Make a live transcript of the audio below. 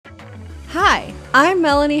Hi, I'm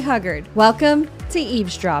Melanie Huggard. Welcome to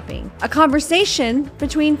Eavesdropping, a conversation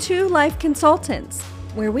between two life consultants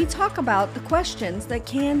where we talk about the questions that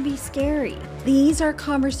can be scary. These are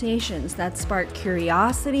conversations that spark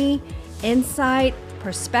curiosity, insight,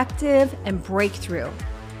 perspective, and breakthrough.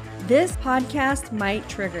 This podcast might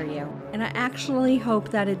trigger you, and I actually hope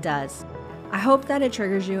that it does. I hope that it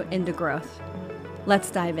triggers you into growth. Let's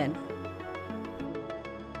dive in.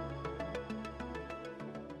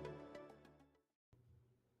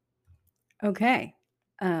 Okay.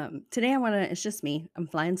 Today it's just me. I'm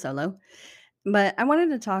flying solo, but I wanted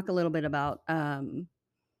to talk a little bit about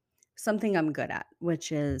something I'm good at,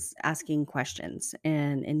 which is asking questions.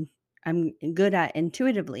 And I'm good at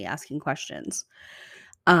intuitively asking questions.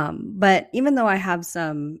 But even though I have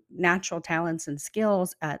some natural talents and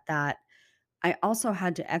skills at that, I also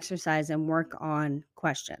had to exercise and work on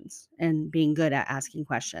questions and being good at asking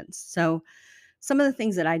questions. So some of the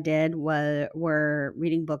things that I did were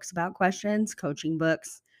reading books about questions, coaching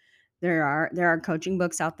books. There are coaching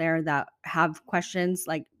books out there that have questions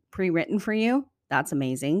like pre-written for you. That's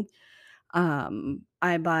amazing.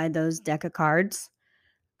 I buy those deck of cards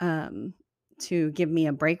um, to give me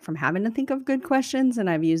a break from having to think of good questions, and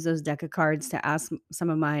I've used those deck of cards to ask some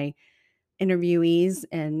of my interviewees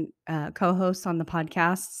and co-hosts on the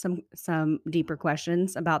podcast some deeper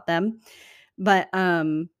questions about them. But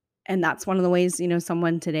and that's one of the ways,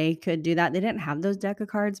 someone today could do that. They didn't have those deck of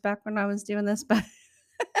cards back when I was doing this, but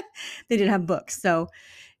they did have books. So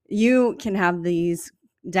you can have these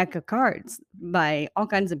deck of cards by all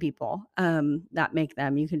kinds of people that make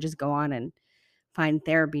them. You can just go on and find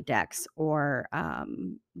therapy decks or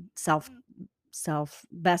self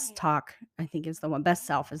best talk, I think is the one. Best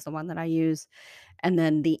self is the one that I use, and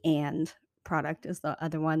then the and product is the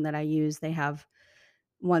other one that I use. They have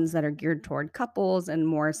ones that are geared toward couples and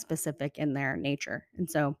more specific in their nature. And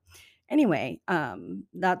so anyway,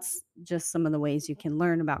 that's just some of the ways you can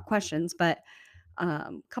learn about questions. But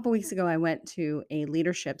a couple weeks ago I went to a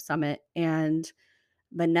leadership summit, and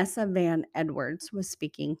Vanessa Van Edwards was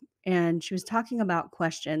speaking, and she was talking about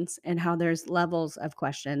questions and how there's levels of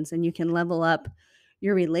questions, and you can level up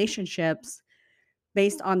your relationships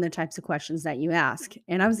based on the types of questions that you ask.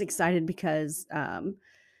 And I was excited because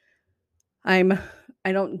I'm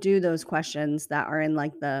I don't do those questions that are in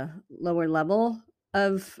like the lower level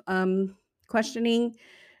of questioning,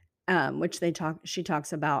 which she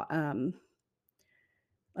talks about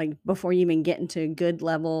like before you even get into good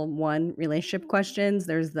level one relationship questions.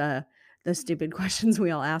 There's the stupid questions we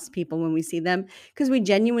all ask people when we see them because we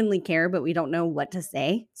genuinely care, but we don't know what to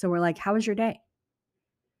say. So we're like, "How was your day?"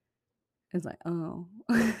 It's like, oh,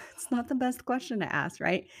 it's not the best question to ask,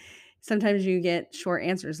 right? Sometimes you get short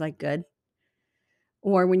answers like good.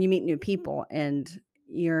 Or when you meet new people and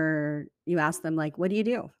you ask them like, "What do you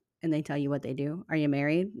do?" And they tell you what they do. "Are you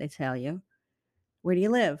married?" They tell you. "Where do you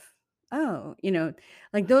live?" Oh,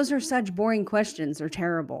 like those are such boring questions. They're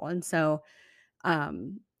terrible. And so,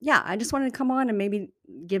 yeah, I just wanted to come on and maybe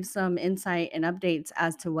give some insight and updates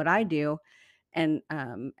as to what I do. And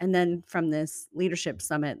then from this leadership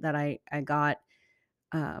summit that I got,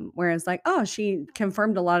 whereas like, oh, she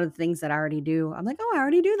confirmed a lot of the things that I already do. I'm like, oh, I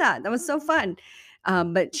already do that. That was so fun.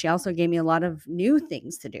 But she also gave me a lot of new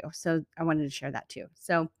things to do. So I wanted to share that too.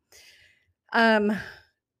 So um,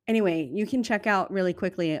 anyway, you can check out really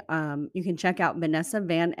quickly. You can check out Vanessa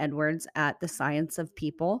Van Edwards at The Science of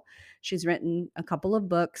People. She's written a couple of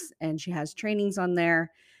books and she has trainings on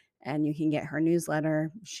there, and you can get her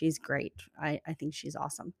newsletter. She's great. I think she's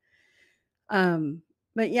awesome. Um,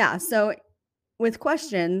 but yeah, so with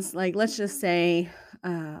questions, like let's just say,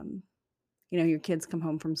 um, your kids come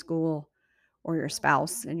home from school or your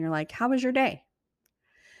spouse and you're like, "How was your day?"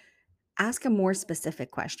 Ask a more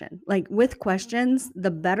specific question. Like with questions,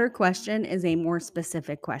 the better question is a more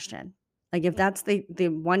specific question. Like if that's the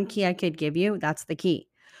one key I could give you, that's the key.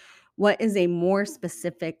 What is a more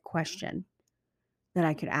specific question that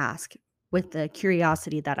I could ask with the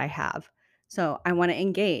curiosity that I have? So I want to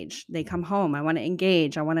engage. They come home. I want to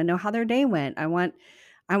engage. I want to know how their day went. I want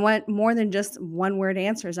more than just one word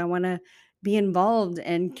answers. I want to be involved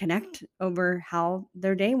and connect over how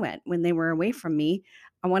their day went when they were away from me.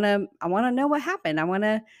 I want to know what happened. I want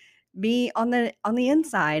to be on the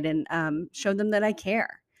inside and show them that I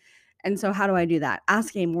care. And so how do I do that?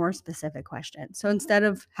 Ask a more specific question. So instead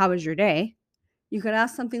of how was your day, you could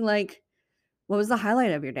ask something like, what was the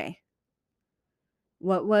highlight of your day?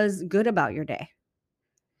 What was good about your day?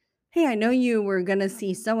 Hey, I know you were going to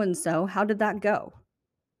see so and so. How did that go?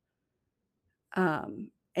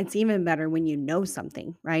 It's even better when you know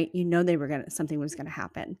something, right? You know something was going to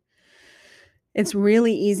happen. It's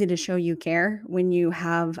really easy to show you care when you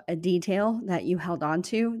have a detail that you held on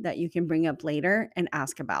to that you can bring up later and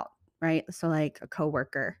ask about, right? So, like a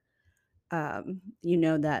coworker, you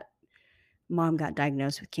know that mom got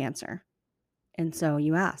diagnosed with cancer. And so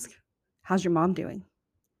you ask, how's your mom doing?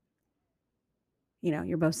 You know,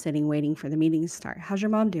 you're both sitting waiting for the meeting to start. How's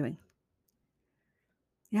your mom doing?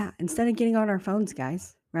 Yeah, instead of getting on our phones,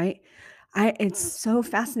 guys, right? It's so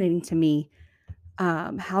fascinating to me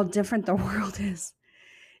how different the world is.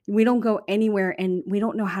 We don't go anywhere and we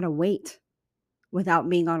don't know how to wait without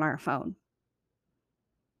being on our phone.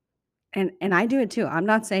 And I do it too. I'm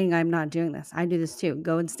not saying I'm not doing this. I do this too.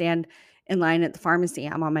 Go and stand in line at the pharmacy.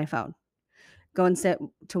 I'm on my phone. Go and sit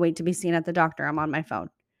to wait to be seen at the doctor. I'm on my phone.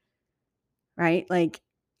 Right? Like,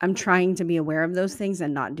 I'm trying to be aware of those things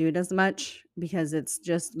and not do it as much because it's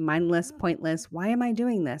just mindless, pointless. Why am I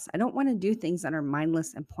doing this? I don't want to do things that are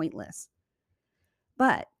mindless and pointless.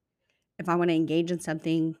 But if I want to engage in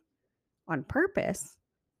something on purpose,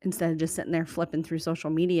 instead of just sitting there flipping through social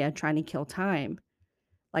media trying to kill time,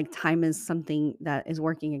 like time is something that is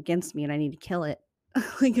working against me and I need to kill it.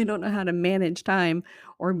 Like, I don't know how to manage time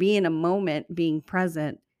or be in a moment being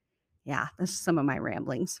present. Yeah, that's some of my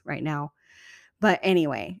ramblings right now. But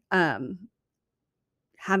anyway,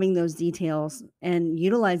 having those details and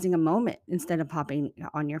utilizing a moment instead of popping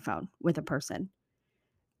on your phone with a person.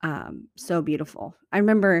 So beautiful. I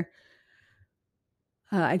remember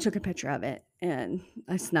I took a picture of it and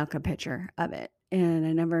I snuck a picture of it and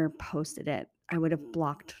I never posted it. I would have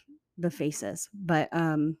blocked the faces, but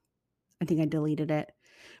I think I deleted it.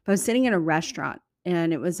 But I was sitting in a restaurant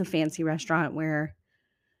and it was a fancy restaurant where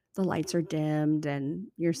the lights are dimmed and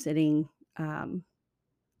you're sitting um,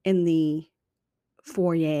 in the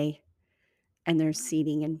foyer and there's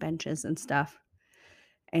seating and benches and stuff.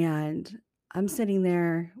 And I'm sitting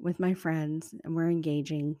there with my friends and we're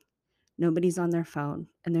engaging. Nobody's on their phone.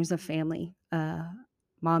 And there's a family,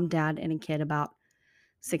 mom, dad, and a kid about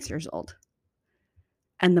 6 years old.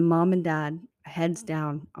 And the mom and dad heads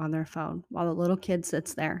down on their phone while the little kid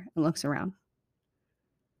sits there and looks around.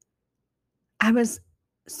 I was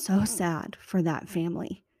so sad for that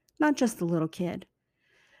family, not just the little kid,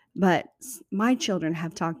 but my children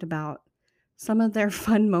have talked about some of their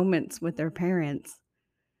fun moments with their parents.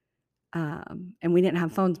 And we didn't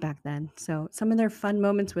have phones back then. So some of their fun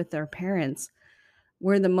moments with their parents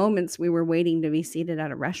were the moments we were waiting to be seated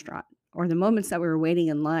at a restaurant, or the moments that we were waiting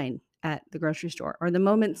in line at the grocery store, or the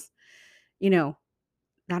moments, you know,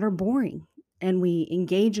 that are boring. And we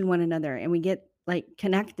engage in one another and we get like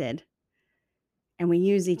connected and we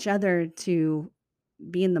use each other to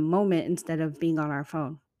be in the moment instead of being on our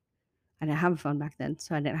phone. I didn't have a phone back then,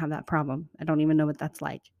 so I didn't have that problem. I don't even know what that's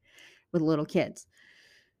like with little kids.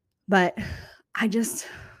 But I just,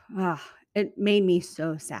 ah, it made me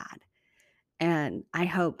so sad. And I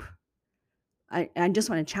hope, I just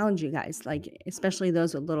want to challenge you guys, like, especially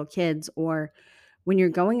those with little kids, or when you're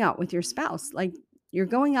going out with your spouse, like, you're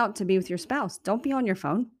going out to be with your spouse. Don't be on your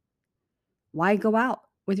phone. Why go out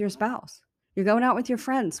with your spouse? You're going out with your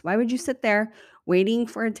friends. Why would you sit there waiting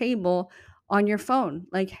for a table on your phone?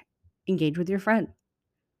 Like, engage with your friend.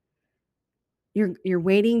 You're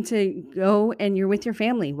waiting to go and you're with your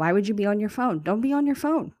family. Why would you be on your phone? Don't be on your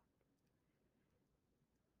phone.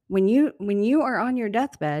 When you are on your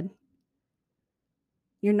deathbed,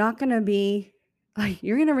 you're not going to be like,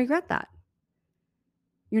 you're going to regret that.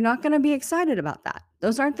 You're not going to be excited about that.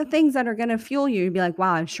 Those aren't the things that are going to fuel you to be like,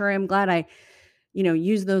 wow, I'm sure I'm glad I,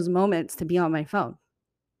 use those moments to be on my phone.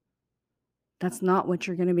 That's not what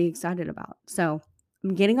you're going to be excited about. So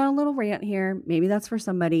I'm getting on a little rant here. Maybe that's for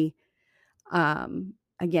somebody.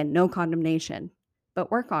 Again, no condemnation,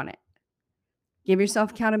 but work on it. Give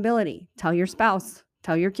yourself accountability. Tell your spouse,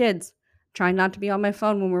 tell your kids, try not to be on my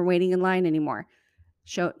phone when we're waiting in line anymore.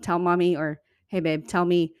 Tell mommy, or hey babe, tell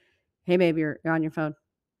me, hey babe, you're on your phone.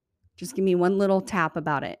 Just give me one little tap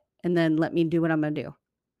about it and then let me do what I'm going to do.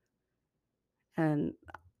 And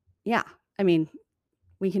yeah, I mean,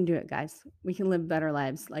 we can do it, guys. We can live better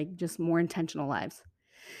lives, like just more intentional lives.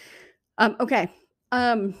 Okay.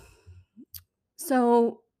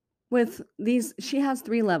 So with these, she has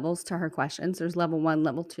 3 levels to her questions. There's level 1,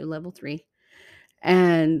 level 2, level 3.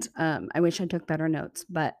 And I wish I took better notes,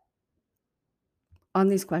 but on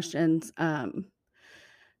these questions,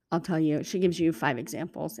 I'll tell you, she gives you 5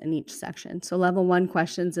 examples in each section. So level 1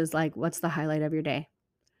 questions is like, what's the highlight of your day?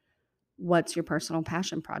 What's your personal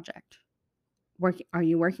passion project? Are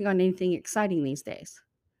you working on anything exciting these days?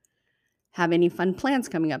 Have any fun plans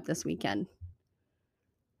coming up this weekend?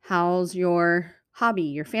 How's your hobby,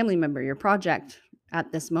 your family member, your project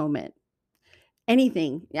at this moment?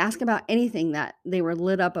 Anything. Ask about anything that they were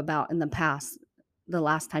lit up about in the past, the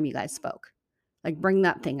last time you guys spoke. Like, bring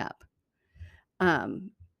that thing up.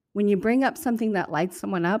 Um, when you bring up something that lights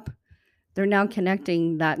someone up, they're now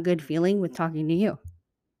connecting that good feeling with talking to you.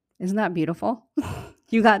 Isn't that beautiful?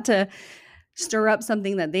 You got to stir up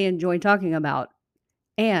something that they enjoy talking about,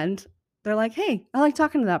 and they're like, "Hey, I like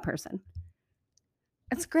talking to that person."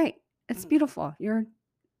 It's great. It's beautiful. You're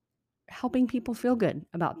helping people feel good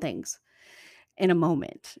about things in a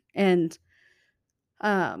moment. And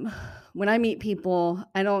um when I meet people,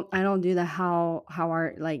 I don't do the how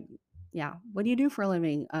are like, yeah, what do you do for a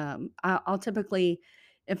living? I'll typically,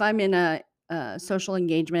 if I'm in a social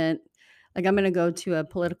engagement, like I'm going to go to a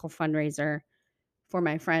political fundraiser for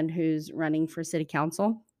my friend who's running for city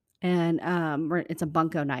council, and it's a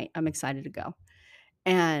bunko night. I'm excited to go.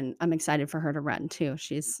 And I'm excited for her to run too.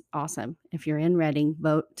 She's awesome. If you're in Reading,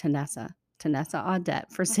 vote Tanessa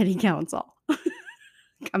Audette for city council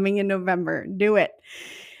coming in November. Do it.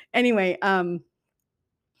 Anyway, we're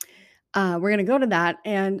gonna go to that,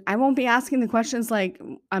 and I won't be asking the questions like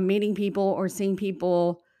I'm meeting people or seeing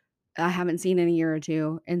people I haven't seen in a year or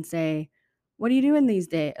two and say, "What are you doing these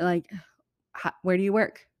days? Like, where do you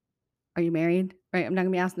work? Are you married?" Right? I'm not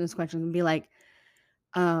gonna be asking those questions and be like,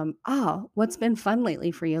 "Oh, what's been fun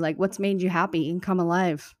lately for you? Like, what's made you happy and come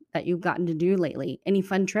alive that you've gotten to do lately? Any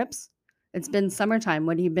fun trips? It's been summertime.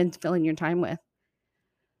 What have you been filling your time with?"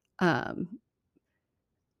 Um,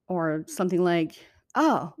 or something like,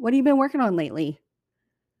 "Oh, what have you been working on lately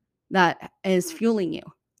that is fueling you?"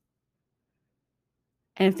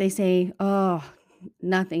 And if they say, "Oh,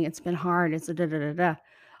 nothing. It's been hard. It's a da da da da."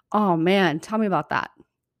 Oh man, tell me about that.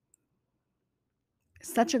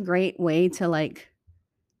 Such a great way to like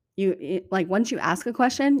once you ask a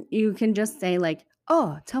question, you can just say like,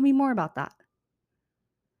 "Oh, tell me more about that."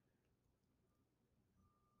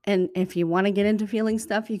 And if you want to get into feeling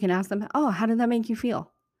stuff, you can ask them, "Oh, how did that make you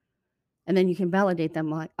feel?" And then you can validate them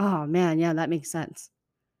like, "Oh man, yeah, that makes sense.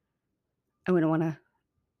 I wouldn't want to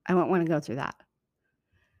I won't want to go through that."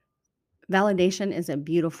 Validation is a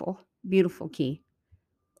beautiful, beautiful key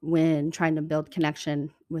when trying to build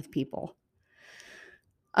connection with people.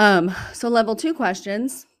 So level 2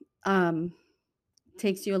 questions um,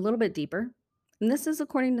 takes you a little bit deeper. And this is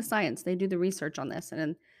according to science. They do the research on this.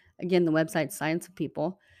 And again, the website Science of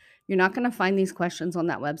People. You're not going to find these questions on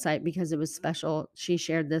that website because it was special. She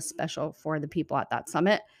shared this special for the people at that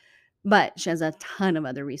summit, but she has a ton of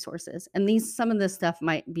other resources. And some of this stuff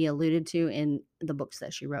might be alluded to in the books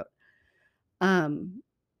that she wrote. Um,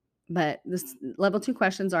 but this level 2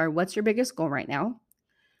 questions are: what's your biggest goal right now?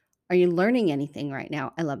 Are you learning anything right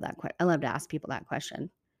now? I love that. I love to ask people that question.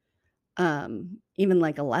 Even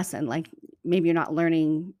like a lesson, like maybe you're not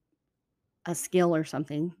learning a skill or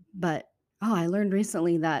something, but oh, I learned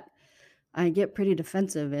recently that I get pretty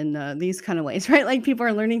defensive in these kind of ways, right? Like people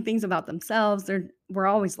are learning things about themselves. We're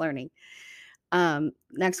always learning.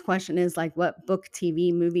 Next question is like, what book,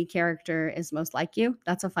 TV, movie character is most like you?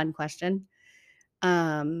 That's a fun question.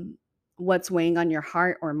 Um, what's weighing on your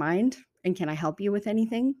heart or mind? And can I help you with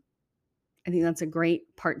anything? I think that's a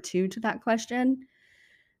great part 2 to that question.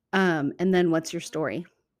 And then what's your story?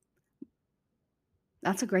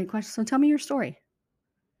 That's a great question. So tell me your story.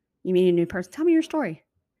 You meet a new person, tell me your story.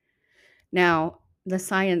 Now, the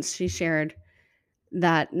science she shared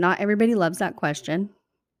that not everybody loves that question.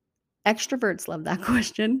 Extroverts love that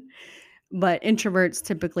question, but introverts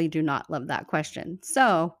typically do not love that question.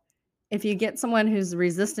 So, if you get someone who's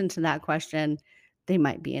resistant to that question, they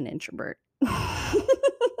might be an introvert.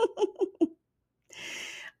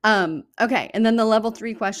 Okay, and then the level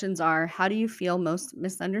 3 questions are: how do you feel most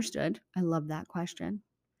misunderstood? I love that question.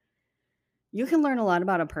 You can learn a lot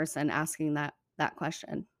about a person asking that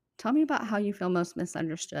question. Tell me about how you feel most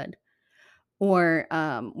misunderstood. Or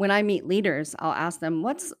when I meet leaders, I'll ask them,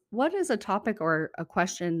 what is a topic or a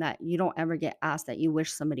question that you don't ever get asked that you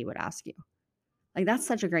wish somebody would ask you? Like that's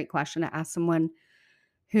such a great question to ask someone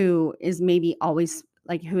who is maybe always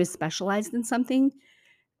like who is specialized in something,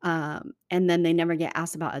 and then they never get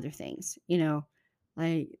asked about other things.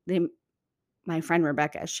 Like my friend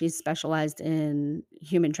Rebecca, she's specialized in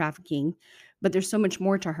human trafficking, but there's so much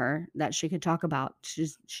more to her that she could talk about.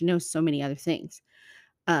 She knows so many other things.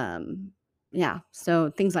 Um, yeah,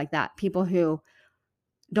 so things like that. People who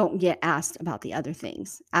don't get asked about the other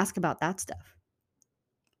things, ask about that stuff.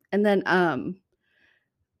 And then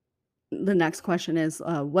the next question is,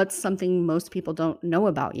 what's something most people don't know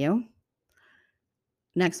about you?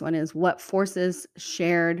 Next one is, what forces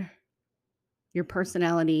shared your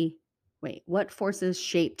personality? Wait, what forces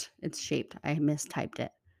shaped? It's shaped. I mistyped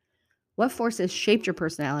it. What forces shaped your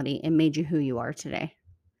personality and made you who you are today?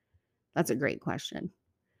 That's a great question.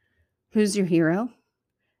 Who's your hero?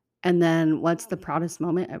 And then what's the proudest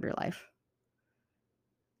moment of your life?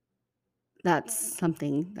 That's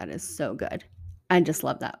something that is so good. I just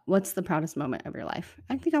love that. What's the proudest moment of your life?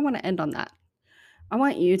 I think I want to end on that. I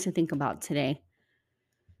want you to think about today.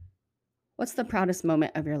 What's the proudest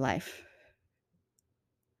moment of your life?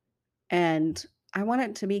 And I want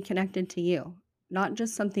it to be connected to you, not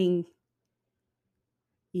just something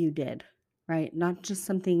you did, right? Not just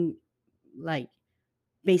something like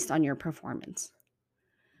based on your performance.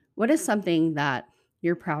 What is something that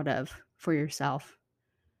you're proud of for yourself?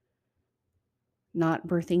 Not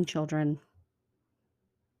birthing children,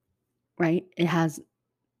 right? It has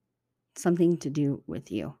something to do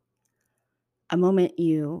with you. A moment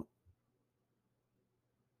you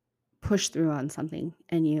pushed through on something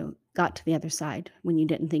and you got to the other side when you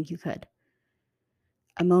didn't think you could.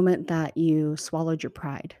 A moment that you swallowed your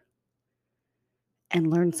pride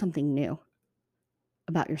and learned something new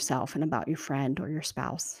about yourself and about your friend or your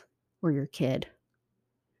spouse or your kid.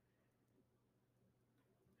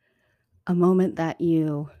 A moment that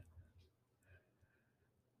you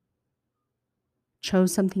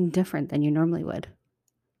chose something different than you normally would,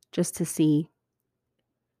 just to see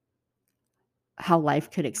how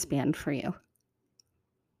life could expand for you.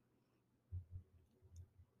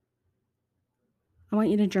 I want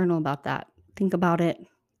you to journal about that. Think about it.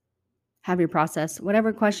 Have your process.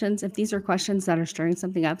 Whatever questions, if these are questions that are stirring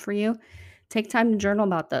something up for you, take time to journal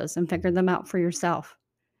about those and figure them out for yourself.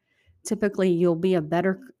 Typically, you'll be a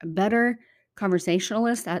better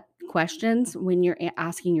conversationalist at questions when you're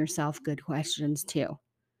asking yourself good questions too.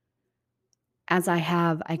 As I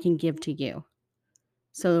have, I can give to you.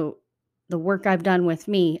 So the work I've done with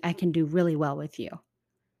me, I can do really well with you.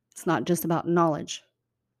 It's not just about knowledge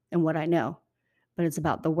and what I know, but it's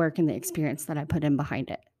about the work and the experience that I put in behind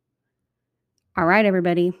it. All right,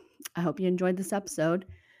 everybody. I hope you enjoyed this episode.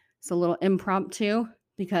 It's a little impromptu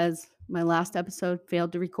because my last episode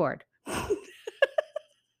failed to record.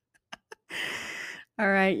 All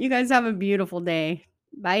right. You guys have a beautiful day.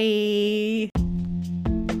 Bye.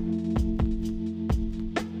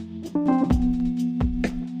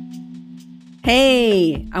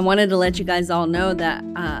 Hey, I wanted to let you guys all know that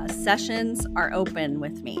sessions are open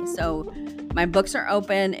with me. So my books are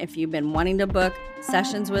open. If you've been wanting to book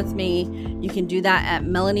sessions with me, you can do that at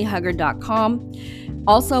melaniehugger.com.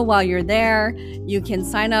 Also, while you're there, you can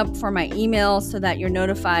sign up for my email so that you're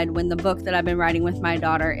notified when the book that I've been writing with my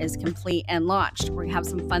daughter is complete and launched. We have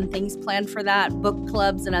some fun things planned for that, book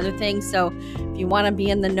clubs and other things. So if you want to be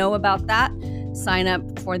in the know about that, sign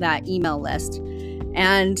up for that email list.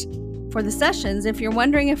 And for the sessions, if you're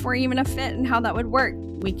wondering if we're even a fit and how that would work,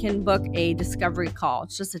 we can book a discovery call.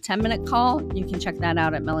 It's just a 10-minute call. You can check that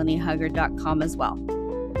out at melaniehugger.com as well.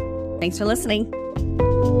 Thanks for listening.